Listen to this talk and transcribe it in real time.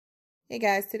Hey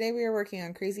guys, today we are working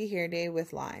on Crazy Hair Day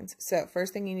with lines. So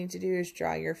first thing you need to do is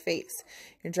draw your face.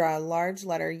 You draw a large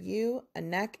letter U, a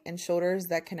neck, and shoulders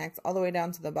that connects all the way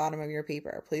down to the bottom of your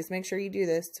paper. Please make sure you do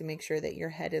this to make sure that your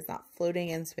head is not floating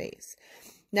in space.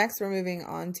 Next, we're moving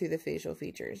on to the facial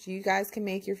features. You guys can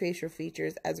make your facial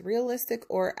features as realistic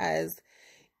or as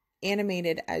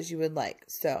animated as you would like.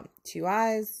 So 2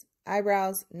 eyes,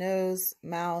 eyebrows, nose,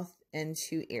 mouth, and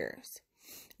 2 ears.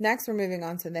 Next, we're moving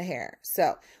on to the hair.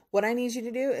 So what I need you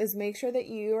to do is make sure that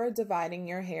you are dividing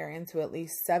your hair into at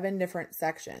least 7 different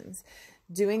sections.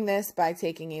 Doing this by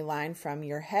taking a line from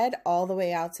your head all the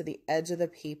way out to the edge of the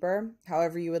paper,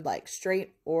 however you would like,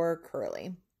 straight or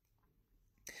curly.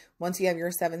 Once you have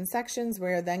your 7 sections,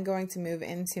 we're then going to move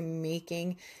into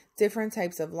making different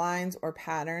types of lines or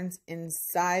patterns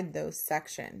inside those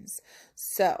sections.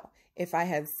 So if I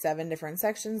had 7 different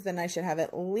sections, then I should have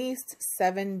at least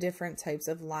 7 different types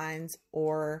of lines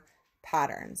or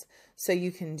patterns. So you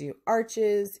can do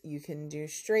arches, you can do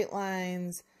straight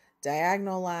lines,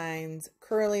 diagonal lines,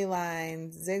 curly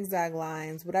lines, zigzag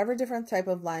lines, whatever different type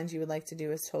of lines you would like to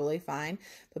do is totally fine.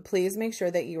 But please make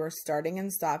sure that you are starting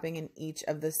and stopping in each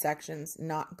of the sections,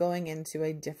 not going into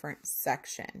a different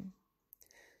section.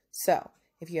 So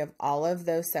if you have all of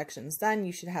those sections done,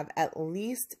 you should have at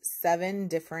least 7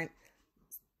 different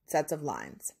sets of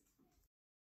lines.